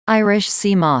Irish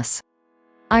sea moss.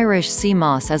 Irish sea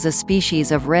moss is a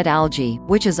species of red algae,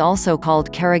 which is also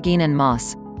called carrageenan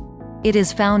moss. It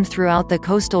is found throughout the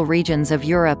coastal regions of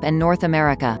Europe and North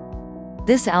America.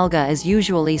 This alga is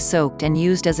usually soaked and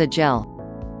used as a gel.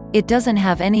 It doesn't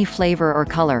have any flavor or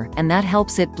color, and that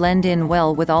helps it blend in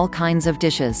well with all kinds of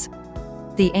dishes.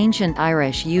 The ancient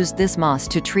Irish used this moss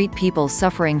to treat people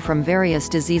suffering from various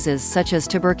diseases such as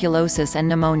tuberculosis and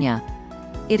pneumonia.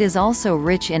 It is also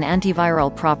rich in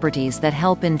antiviral properties that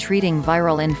help in treating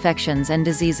viral infections and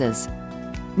diseases.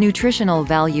 Nutritional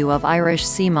value of Irish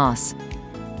sea moss.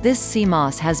 This sea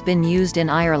moss has been used in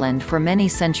Ireland for many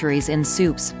centuries in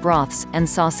soups, broths, and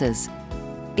sauces.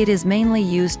 It is mainly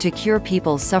used to cure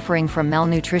people suffering from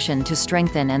malnutrition to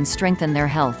strengthen their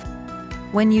health.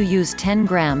 When you use 10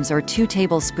 grams or 2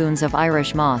 tablespoons of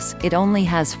Irish moss, it only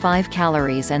has 5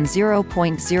 calories and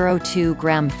 0.02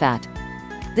 gram fat.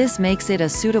 This makes it a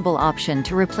suitable option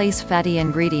to replace fatty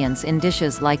ingredients in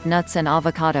dishes like nuts and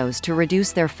avocados to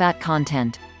reduce their fat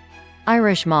content.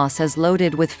 Irish moss is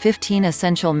loaded with 15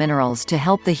 essential minerals to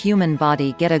help the human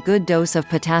body get a good dose of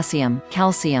potassium,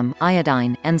 calcium,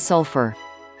 iodine, and sulfur.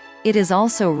 It is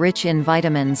also rich in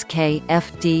vitamins K,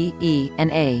 F, D, E,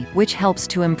 and A, which helps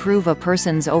to improve a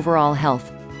person's overall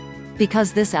health.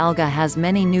 Because this alga has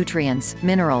many nutrients,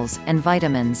 minerals, and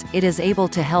vitamins, it is able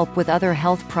to help with other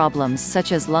health problems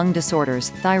such as lung disorders,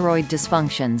 thyroid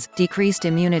dysfunctions, decreased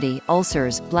immunity,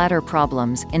 ulcers, bladder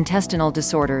problems, intestinal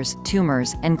disorders,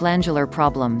 tumors, and glandular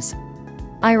problems.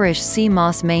 Irish sea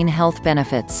moss main health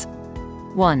benefits.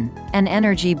 1. An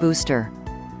energy booster.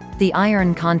 The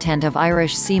iron content of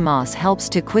Irish sea moss helps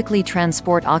to quickly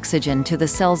transport oxygen to the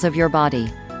cells of your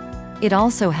body. It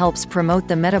also helps promote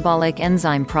the metabolic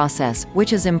enzyme process,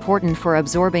 which is important for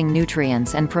absorbing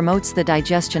nutrients and promotes the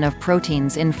digestion of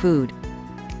proteins in food.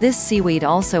 This seaweed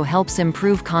also helps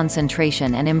improve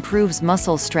concentration and improves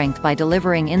muscle strength by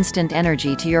delivering instant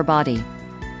energy to your body.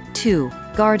 2.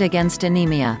 Guard against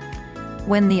anemia.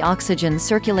 When the oxygen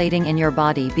circulating in your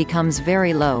body becomes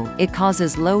very low, it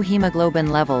causes low hemoglobin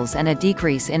levels and a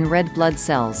decrease in red blood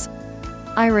cells.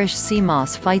 Irish sea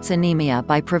moss fights anemia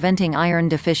by preventing iron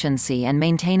deficiency and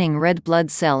maintaining red blood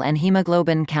cell and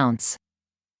hemoglobin counts.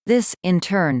 This, in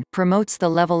turn, promotes the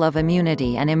level of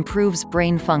immunity and improves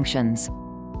brain functions.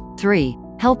 3.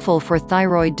 Helpful for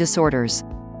thyroid disorders.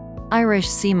 Irish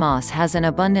sea moss has an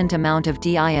abundant amount of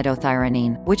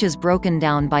d-iodothyronine, which is broken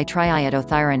down by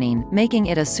triiodothyronine, making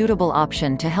it a suitable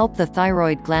option to help the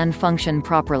thyroid gland function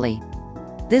properly.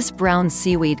 This brown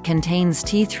seaweed contains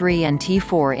T3 and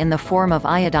T4 in the form of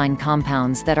iodine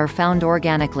compounds that are found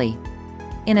organically.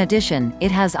 In addition,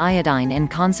 it has iodine in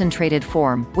concentrated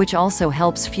form, which also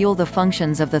helps fuel the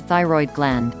functions of the thyroid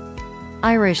gland.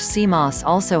 Irish sea moss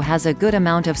also has a good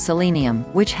amount of selenium,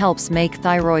 which helps make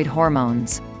thyroid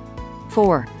hormones.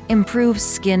 4. Improves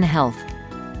skin health.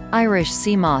 Irish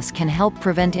sea moss can help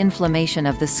prevent inflammation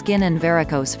of the skin and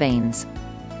varicose veins.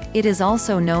 It is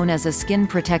also known as a skin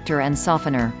protector and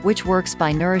softener, which works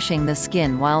by nourishing the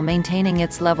skin while maintaining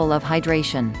its level of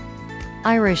hydration.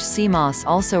 Irish sea moss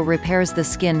also repairs the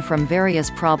skin from various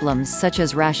problems such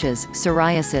as rashes,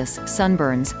 psoriasis,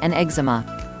 sunburns, and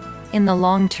eczema. In the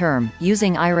long term,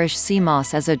 using Irish sea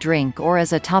moss as a drink or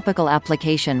as a topical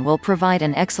application will provide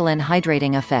an excellent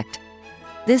hydrating effect.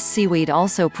 This seaweed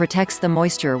also protects the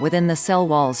moisture within the cell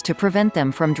walls to prevent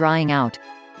them from drying out.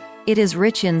 It is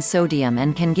rich in sodium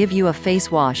and can give you a face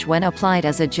wash when applied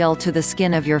as a gel to the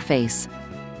skin of your face.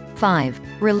 5.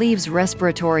 Relieves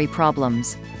respiratory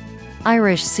problems.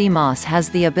 Irish sea moss has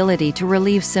the ability to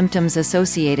relieve symptoms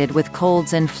associated with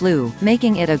colds and flu,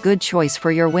 making it a good choice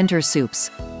for your winter soups.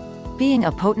 Being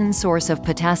a potent source of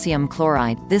potassium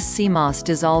chloride, this sea moss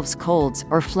dissolves colds,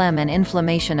 or phlegm and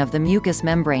inflammation of the mucous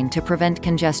membrane to prevent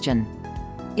congestion.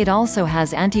 It also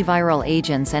has antiviral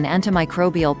agents and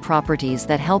antimicrobial properties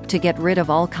that help to get rid of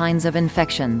all kinds of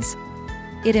infections.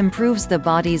 It improves the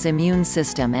body's immune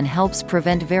system and helps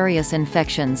prevent various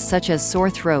infections such as sore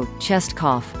throat, chest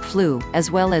cough, flu, as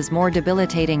well as more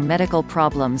debilitating medical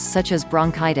problems such as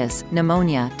bronchitis,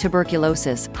 pneumonia,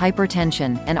 tuberculosis,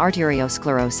 hypertension, and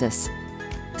arteriosclerosis.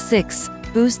 6.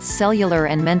 Boosts cellular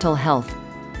and mental health.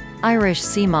 Irish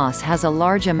sea moss has a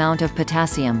large amount of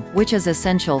potassium, which is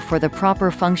essential for the proper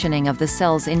functioning of the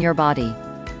cells in your body.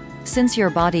 Since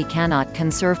your body cannot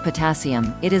conserve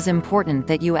potassium, it is important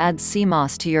that you add sea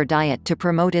moss to your diet to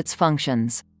promote its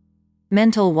functions.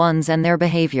 Mental ones and their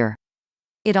behavior.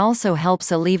 It also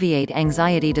helps alleviate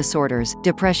anxiety disorders,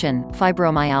 depression,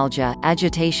 fibromyalgia,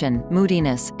 agitation,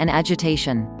 moodiness, and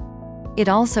agitation. It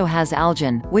also has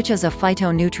algae, which is a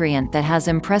phytonutrient that has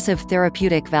impressive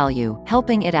therapeutic value,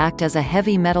 helping it act as a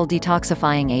heavy metal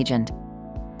detoxifying agent.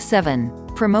 7.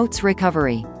 Promotes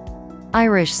recovery.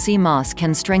 Irish sea moss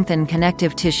can strengthen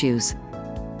connective tissues.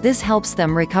 This helps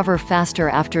them recover faster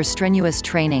after strenuous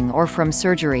training or from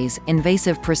surgeries,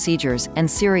 invasive procedures, and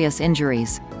serious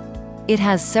injuries. It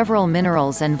has several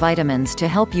minerals and vitamins to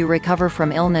help you recover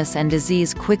from illness and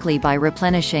disease quickly by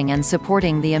replenishing and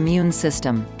supporting the immune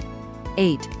system.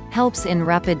 8. Helps in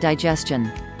rapid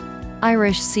digestion.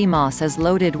 Irish sea moss is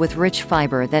loaded with rich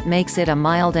fiber that makes it a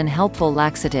mild and helpful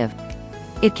laxative.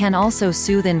 It can also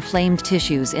soothe inflamed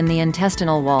tissues in the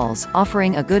intestinal walls,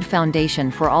 offering a good foundation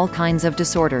for all kinds of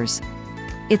disorders.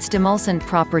 Its demulcent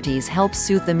properties help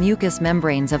soothe the mucous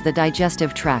membranes of the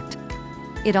digestive tract.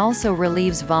 It also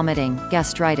relieves vomiting,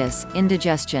 gastritis,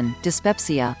 indigestion,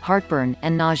 dyspepsia, heartburn,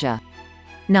 and nausea.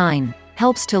 9.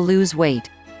 Helps to lose weight.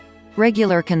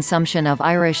 Regular consumption of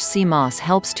Irish sea moss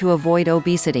helps to avoid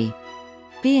obesity.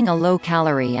 Being a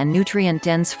low-calorie and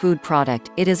nutrient-dense food product,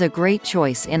 it is a great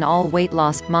choice in all weight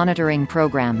loss monitoring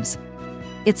programs.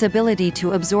 Its ability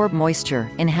to absorb moisture,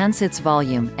 enhance its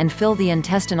volume, and fill the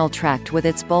intestinal tract with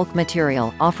its bulk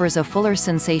material offers a fuller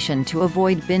sensation to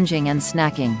avoid binging and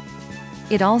snacking.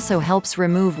 It also helps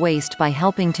remove waste by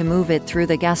helping to move it through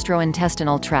the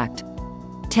gastrointestinal tract.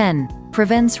 10.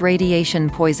 Prevents radiation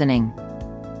poisoning.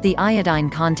 The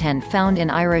iodine content found in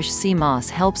Irish sea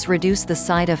moss helps reduce the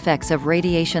side effects of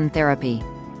radiation therapy.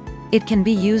 It can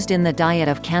be used in the diet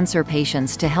of cancer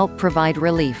patients to help provide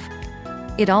relief.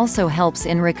 It also helps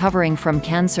in recovering from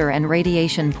cancer and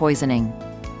radiation poisoning.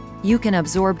 You can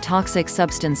absorb toxic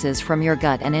substances from your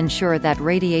gut and ensure that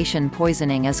radiation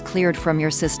poisoning is cleared from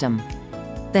your system.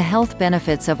 The health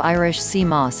benefits of Irish sea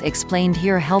moss explained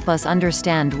here help us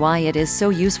understand why it is so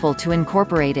useful to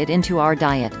incorporate it into our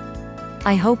diet.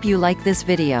 I hope you like this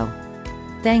video.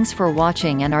 Thanks for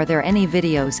watching, and are there any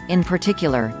videos, in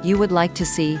particular, you would like to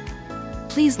see?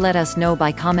 Please let us know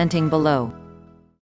by commenting below.